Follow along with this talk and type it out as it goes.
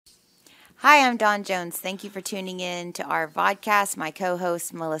Hi, I'm Dawn Jones. Thank you for tuning in to our vodcast. My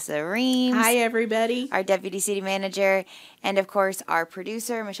co-host, Melissa Reams. Hi, everybody. Our Deputy City Manager. And, of course, our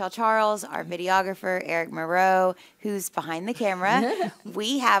producer, Michelle Charles. Our videographer, Eric Moreau, who's behind the camera.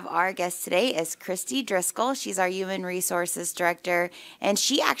 We have our guest today is Christy Driscoll. She's our Human Resources Director. And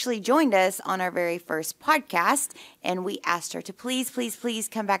she actually joined us on our very first podcast. And we asked her to please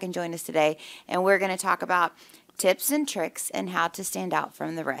come back and join us today. And we're going to talk about tips and tricks and how to stand out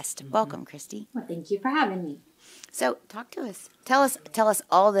from the rest. Welcome, Christy. Well, thank you for having me. So, talk to us. Tell us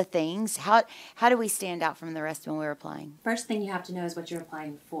all the things. How do we stand out from the rest when we're applying? First thing you have to know is what you're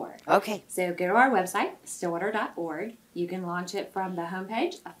applying for. Okay. So go to our website, stillwater.org. You can launch it from the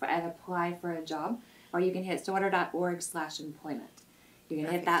homepage and apply for a job, or you can hit stillwater.org/employment. You're going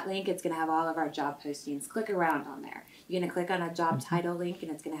to hit that link. It's going to have all of our job postings. Click around on there. You're going to click on a job title link,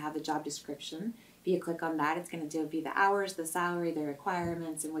 and it's going to have the job description. If you click on that, it's going to give you the hours, the salary, the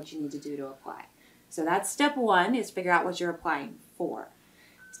requirements, and what you need to do to apply. So that's step one, is figure out what you're applying for.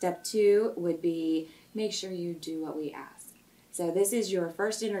 Step two would be make sure you do what we ask. So this is your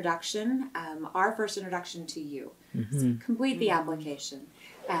first introduction, our first introduction to you. So complete the application.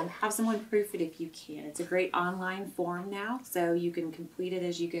 Have someone proof it if you can. It's a great online form now, so you can complete it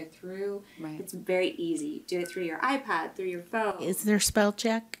as you go through. Right. It's very easy. Do it through your iPad, through your phone. Is there spell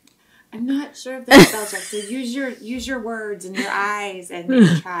check? I'm not sure if there's spell check, so use your words and your eyes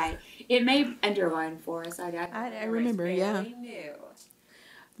and try. It may enter one for us. I remember, yeah. New.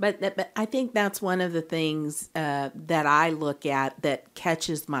 But I think that's one of the things that I look at that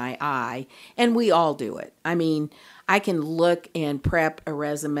catches my eye, and we all do it. I mean, I can look and prep a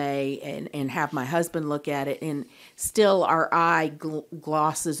resume and have my husband look at it, and still our eye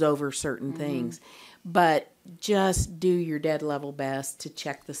glosses over certain things. But just do your dead level best to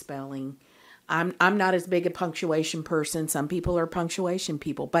check the spelling. I'm not as big a punctuation person. Some people are punctuation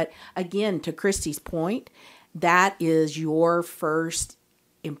people. But again, to Christy's point, that is your first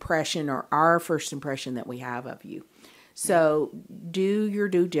impression, or our first impression that we have of you. So do your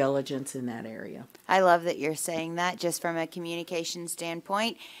due diligence in that area. I love that you're saying that just from a communication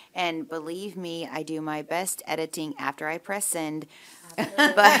standpoint. And believe me, I do my best editing after I press send.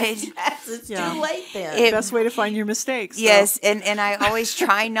 But It's too late then. Best way to find your mistakes. So. yes, and I always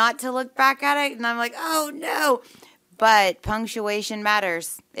try not to look back at it, and I'm like, oh no. But punctuation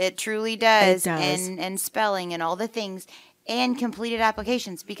matters. It truly does. It does. And spelling and all the things, and completed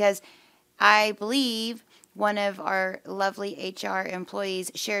applications, because I believe one of our lovely HR employees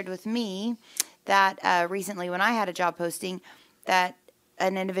shared with me that recently when I had a job posting that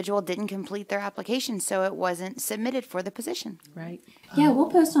an individual didn't complete their application, so it wasn't submitted for the position. Right. Yeah,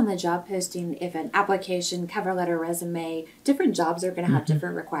 we'll post on the job posting if an application, cover letter, resume, different jobs are going to have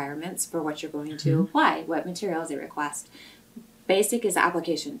different requirements for what you're going to apply, what materials they request. Basic is the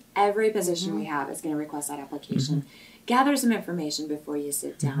application. Every position we have is going to request that application. Gather some information before you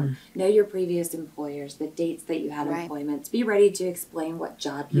sit down. Know your previous employers, the dates that you had employments. Be ready to explain what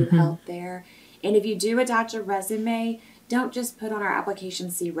job you held there. And if you do attach a resume, don't just put on our application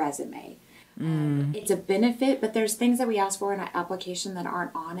 "see resume." It's a benefit, but there's things that we ask for in our application that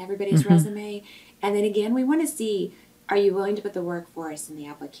aren't on everybody's resume. And then again, we want to see, are you willing to put the work for us in the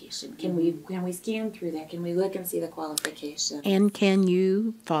application? Can we scan through that? Can we look and see the qualification? And can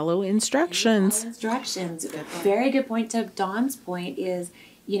you follow instructions? Instructions. Very good point. To Dawn's point is,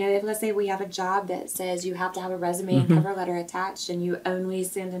 if let's say we have a job that says you have to have a resume and cover letter attached, and you only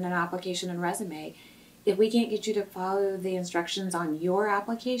send in an application and resume, if we can't get you to follow the instructions on your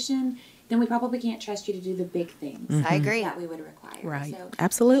application, then we probably can't trust you to do the big things. I agree. That we would require. Right. So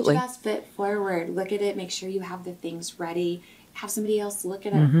Absolutely. just foot forward. Look at it. Make sure you have the things ready. Have somebody else look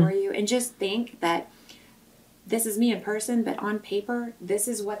at it for you. And just think that this is me in person, but on paper, this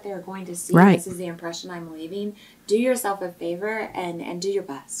is what they're going to see. Right. This is the impression I'm leaving. Do yourself a favor and do your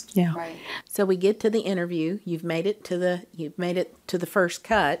best. Yeah. Right. So we get to the interview. You've made it to the first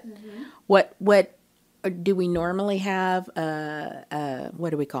cut. What do we normally have? What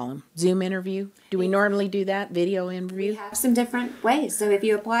do we call them? Zoom interview? Do we normally do that? Video interview? We have some different ways. So if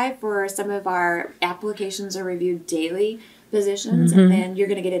you apply for some of our applications are reviewed daily positions, and then you're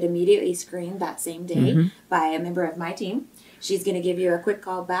going to get it immediately screened that same day by a member of my team. She's going to give you a quick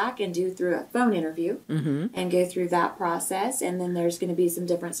call back and do through a phone interview and go through that process. And then there's going to be some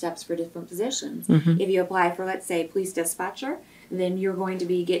different steps for different positions. If you apply for, let's say, police dispatcher, then you're going to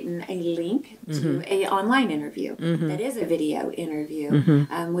be getting a link to a online interview that is a video interview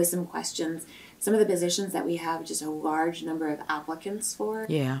with some questions. Some of the positions that we have just a large number of applicants for,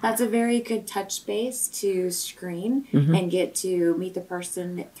 that's a very good touch base to screen and get to meet the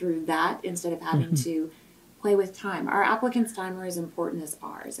person through that instead of having to play with time. Our applicants' time are as important as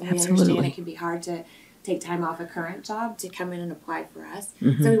ours, and we Absolutely. understand it can be hard to take time off a current job to come in and apply for us.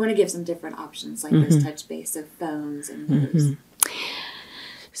 So we want to give some different options like this touch base of phones and those.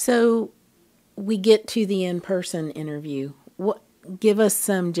 So we get to the in-person interview. Give us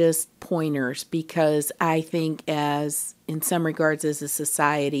some just pointers, because I think in some regards as a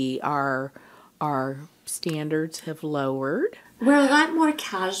society, our standards have lowered. We're a lot more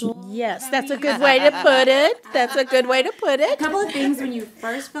casual. Yes, that's a good way to put it. That's a good way to put A it. couple of things when you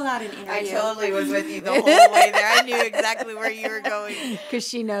first fill out an interview. I totally was with you the whole way there. I knew exactly where you were going. Because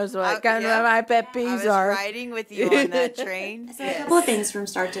she knows what kind yeah. of my pet I peeves was are. riding with you on that train. So a couple of things from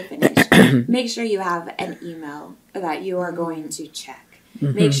start to finish. Make sure you have an email that you are going to check.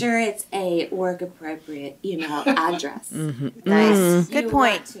 Make sure it's a work-appropriate email address. Nice. Good You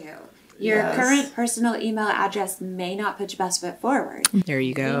point. want to. Your current personal email address may not put your best foot forward. There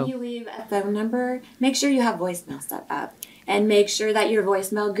you When go. you leave a phone number, make sure you have voicemail set up. And make sure that your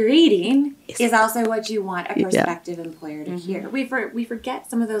voicemail greeting is also what you want a prospective employer to hear. We forget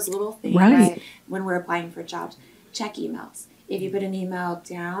some of those little things Right. when we're applying for jobs. Check emails. If you put an email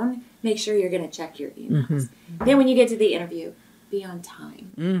down, make sure you're going to check your emails. Then when you get to the interview, be on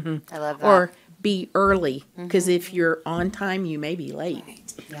time. I love that. Or be early, because if you're on time, you may be late.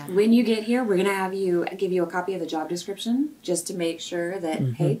 Right. When you get here, we're going to give you a copy of the job description just to make sure that,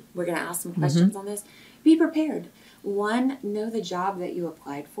 hey, we're going to ask some questions on this. Be prepared. One, know the job that you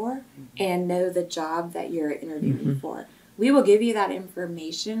applied for and know the job that you're interviewing for. We will give you that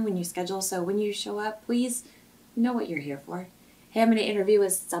information when you schedule. So when you show up, please know what you're here for. Hey, I'm going to interview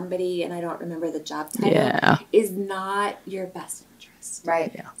with somebody and I don't remember the job title is not your best interest.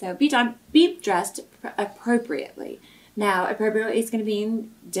 Right. Yeah. So be dressed appropriately. Now, appropriately is going to be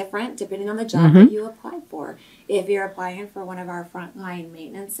different depending on the job that you applied for. If you're applying for one of our frontline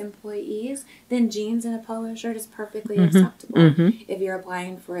maintenance employees, then jeans and a polo shirt is perfectly acceptable. If you're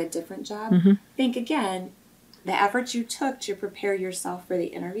applying for a different job, think again. The effort you took to prepare yourself for the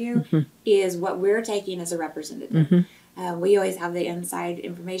interview is what we're taking as a representative. We always have the inside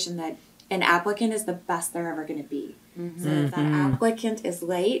information that an applicant is the best they're ever going to be. So if that applicant is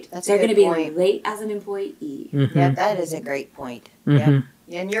late, they're going to be late as an employee. Yeah, that is a great point. Yeah.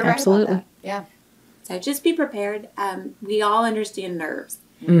 And you're Absolutely. right about that. Yeah. So just be prepared. We all understand nerves.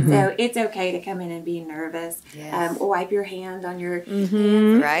 So it's okay to come in and be nervous. Yes. Wipe your hand on your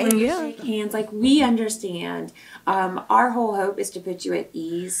Right? when you shake hands. Like, we understand. Our whole hope is to put you at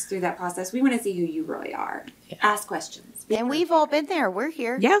ease through that process. We want to see who you really are. Ask questions. And we've all been there. We're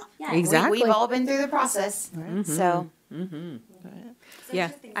here. Yeah, Yeah, exactly. We've all been through the process. So,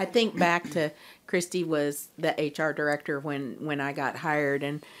 Yeah, I think back to Christy was the HR director when I got hired,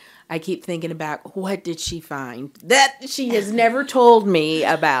 and I keep thinking about what did she find that she has never told me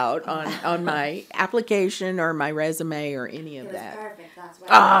about on my application or my resume or any of that. Perfect. That's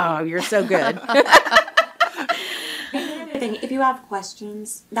why. Oh, you're so good. Another thing, if you have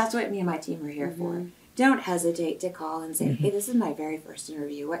questions, that's what me and my team are here for. Don't hesitate to call and say, hey, this is my very first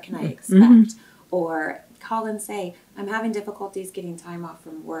interview. What can I expect? Or call and say, I'm having difficulties getting time off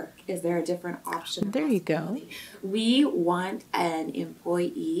from work. Is there a different option? There you go. possibility? We want an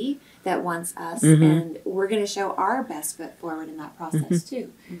employee that wants us, and we're going to show our best foot forward in that process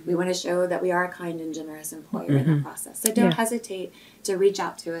too. We want to show that we are a kind and generous employer in that process. So don't hesitate to reach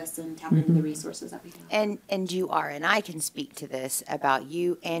out to us and tap into the resources that we have. and you are, and I can speak to this about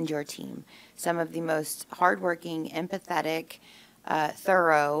you and your team. Some of the most hardworking, empathetic,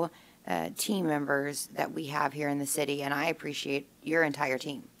 thorough team members that we have here in the city, and I appreciate your entire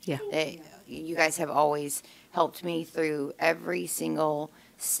team. Yeah. You guys have always helped me through every single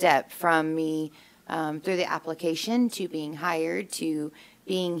step, from me through the application to being hired to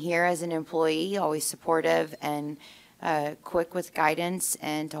being here as an employee, always supportive and quick with guidance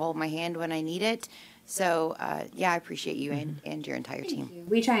and to hold my hand when I need it. So, I appreciate you and your entire team.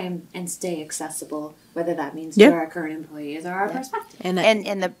 We try and stay accessible, whether that means to our current employees or our prospective. And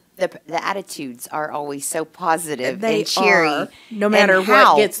the attitudes are always so positive They and cheery. are, no matter And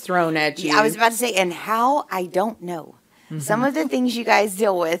how- what gets thrown at you. I was about to say, and how, I don't know. Some of the things you guys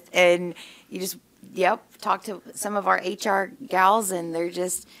deal with, and you just, talk to some of our HR gals, and they're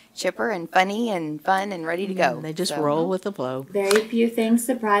just chipper and funny and fun and ready to go. They just So- roll with the flow. Very few things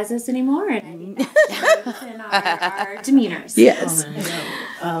surprise us anymore, and I think that shows in our demeanors. Yes.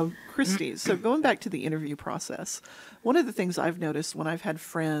 Christy, so going back to the interview process, one of the things I've noticed when I've had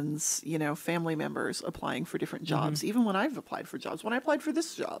friends, family members applying for different jobs, even when I've applied for jobs, when I applied for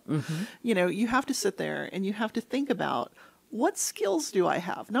this job, you have to sit there and you have to think about what skills do I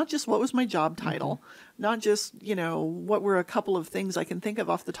have? Not just what was my job title, not just, what were a couple of things I can think of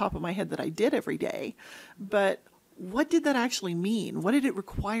off the top of my head that I did every day, but what did that actually mean? What did it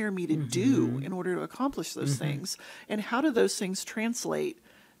require me to do in order to accomplish those things? And how do those things translate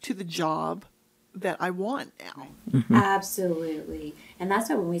to the job that I want now? Absolutely. And that's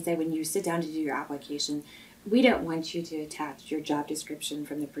what when we say when you sit down to do your application, we don't want you to attach your job description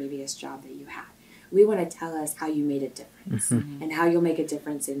from the previous job that you had. We want to tell us how you made a difference and how you'll make a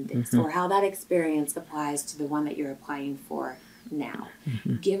difference in this, or how that experience applies to the one that you're applying for now.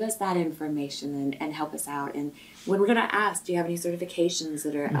 Give us that information and help us out. And when we're going to ask, do you have any certifications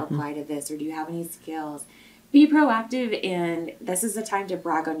that are applied to this, or do you have any skills? Be proactive in this is the time to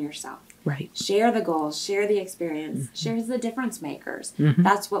brag on yourself. Right. Share the goals, share the experience, share the difference makers.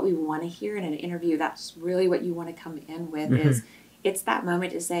 That's what we want to hear in an interview. That's really what you want to come in with is it's that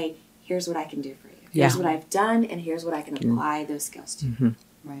moment to say, here's what I can do for you. Here's what I've done, and here's what I can apply those skills to.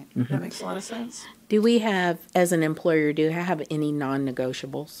 Right. That makes a lot of sense. Do we have, as an employer, do you have any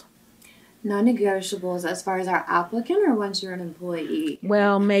non-negotiables? Non-negotiables as far as our applicant or once you're an employee?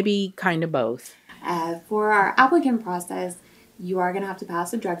 Well, maybe kind of both. For our applicant process, you are going to have to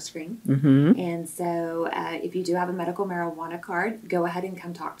pass a drug screen. And so if you do have a medical marijuana card, go ahead and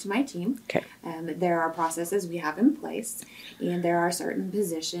come talk to my team. Okay. There are processes we have in place, and there are certain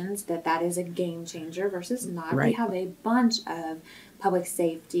positions that is a game changer versus not. Right. We have a bunch of public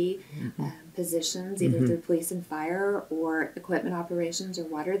safety positions, either through police and fire or equipment operations or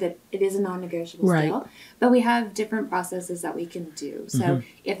water, that it is a non-negotiable still. But we have different processes that we can do. So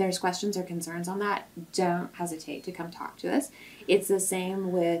if there's questions or concerns on that, don't hesitate to come talk to us. It's the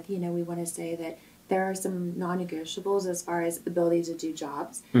same with, we want to say that there are some non-negotiables as far as ability to do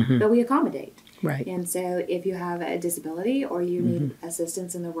jobs, but we accommodate. Right. And so if you have a disability or you need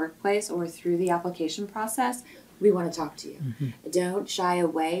assistance in the workplace or through the application process, we want to talk to you. Don't shy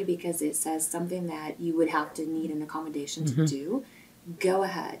away because it says something that you would have to need an accommodation to do. Go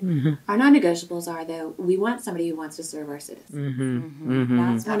ahead. Our non-negotiables are, though, we want somebody who wants to serve our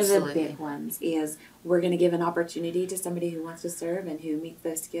citizens. That's one of the big ones is we're going to give an opportunity to somebody who wants to serve and who meets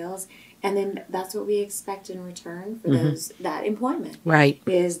those skills. And then that's what we expect in return for that employment. Right.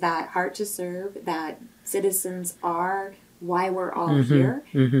 Is that heart to serve, that citizens are why we're all here,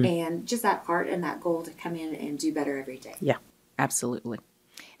 and just that heart and that goal to come in and do better every day. Yeah, absolutely.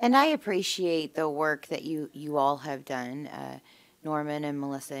 And I appreciate the work that you all have done, Norman and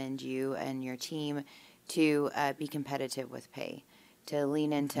Melissa and you and your team, to be competitive with pay, to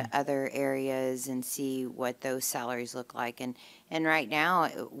lean into other areas and see what those salaries look like. And right now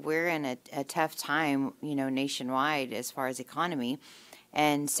we're in a tough time, nationwide as far as economy.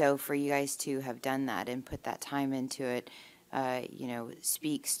 And so for you guys to have done that and put that time into it,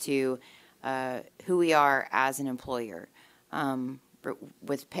 speaks to who we are as an employer,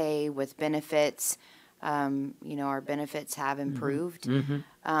 with pay, with benefits. Our benefits have improved,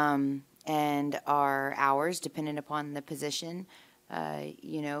 and our hours, dependent upon the position.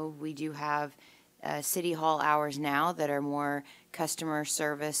 We do have city hall hours now that are more customer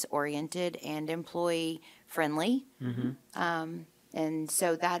service oriented and employee friendly. And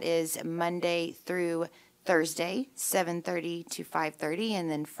so that is Monday through Thursday, 7:30 to 5:30,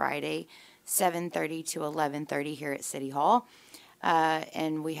 and then Friday, 7:30 to 11:30 here at City Hall.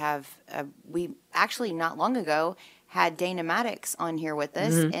 And we actually not long ago had Dana Maddox on here with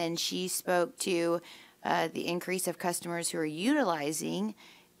us, and she spoke to the increase of customers who are utilizing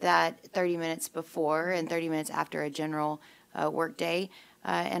that 30 minutes before and 30 minutes after a general work day.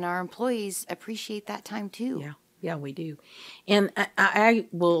 And our employees appreciate that time too. Yeah, we do. And I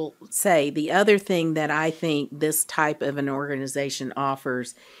will say the other thing that I think this type of an organization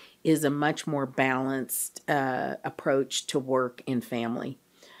offers is a much more balanced approach to work and family.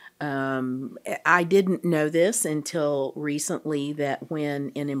 I didn't know this until recently, that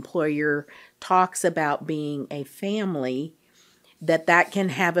when an employer talks about being a family, that can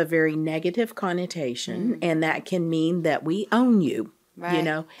have a very negative connotation, and that can mean that we own you. Right.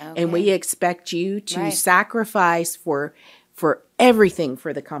 And we expect you to sacrifice for everything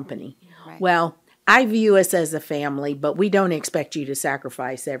for the company. Right. Well, I view us as a family, but we don't expect you to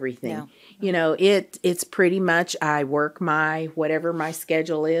sacrifice everything. No. It's pretty much I work whatever my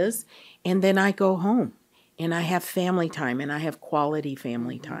schedule is, and then I go home and I have family time, and I have quality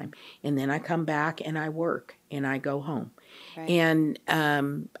family time. And then I come back and I work and I go home. Right. And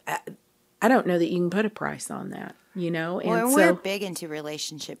I don't know that you can put a price on that. And we're big into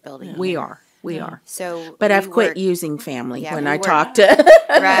relationship building. We are. We are. So, But we I've quit work- using family Yeah, when we I work- talk to.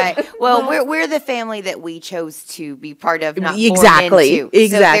 Right. Well, we're the family that we chose to be part of, not Exactly, born into.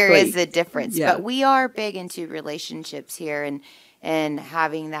 So there exactly. is a difference. Yeah. But we are big into relationships here and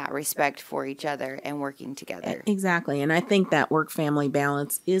having that respect for each other and working together. Exactly. And I think that work-family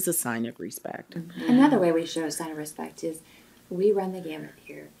balance is a sign of respect. Another way we show a sign of respect is we run the gamut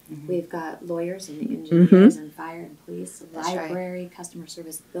here. We've got lawyers and engineers and fire and police, That's right. library, customer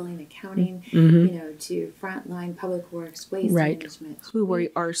service, billing, accounting, you know, to frontline public works, waste Right. management. Who we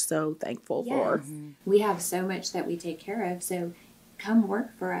are so thankful for. We have so much that we take care of. So come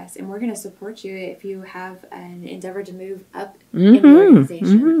work for us, and we're going to support you if you have an endeavor to move up in the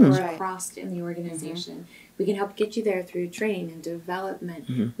organization or That's right. across in the organization. We can help get you there through training and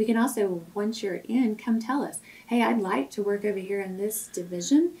development. We can also, once you're in, come tell us, hey, I'd like to work over here in this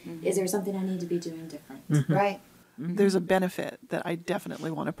division. Is there something I need to be doing different? Right. There's a benefit that I definitely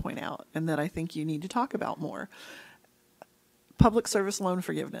want to point out and that I think you need to talk about more. Public service loan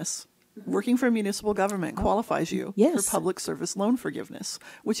forgiveness. Working for municipal government qualifies you Yes. for public service loan forgiveness,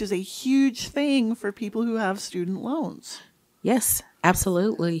 which is a huge thing for people who have student loans. Yes,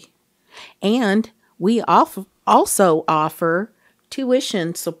 absolutely. And we also offer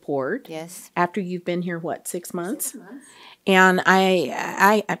tuition support. Yes. After you've been here, 6 months? 6 months. And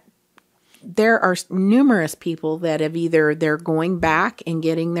I there are numerous people that have either they're going back and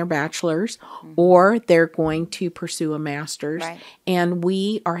getting their bachelor's or they're going to pursue a master's. Right. And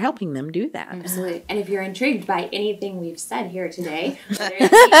we are helping them do that. Absolutely. And if you're intrigued by anything we've said here today, whether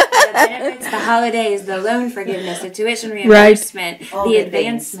it's the benefits, the holidays, the loan forgiveness, the tuition reimbursement, All the the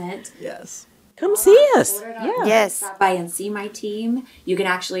things. advancement, Yes. Come see us. Yeah. Yes. stop by and see my team. You can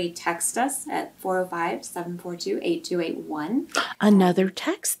actually text us at 405-742-8281. Another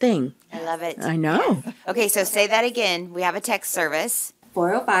text thing. I love it. I know. Okay, so say that again. We have a text service.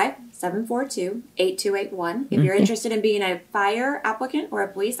 405-742-8281. If you're interested in being a fire applicant or a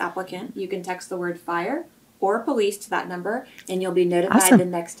police applicant, you can text the word fire or police to that number, and you'll be notified Awesome. the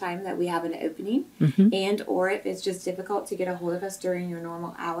next time that we have an opening. And or if it's just difficult to get a hold of us during your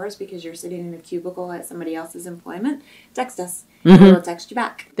normal hours because you're sitting in a cubicle at somebody else's employment, text us and we'll text you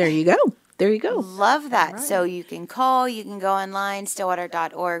back. There you go. There you go. Love that. So you can call, you can go online,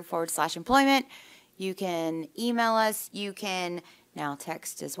 stillwater.org/employment. You can email us. You can now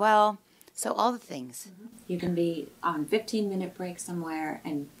text as well. So all the things. You can be on 15-minute break somewhere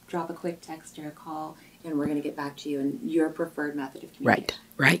and drop a quick text or a call, and we're going to get back to you in your preferred method of communication.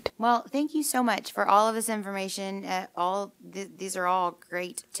 Right. Well, thank you so much for all of this information. These are all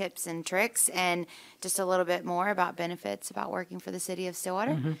great tips and tricks, and just a little bit more about benefits about working for the City of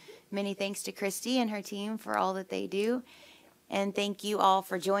Stillwater. Many thanks to Christy and her team for all that they do. And thank you all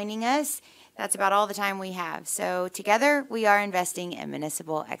for joining us. That's about all the time we have. So together we are investing in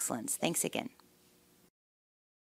municipal excellence. Thanks again.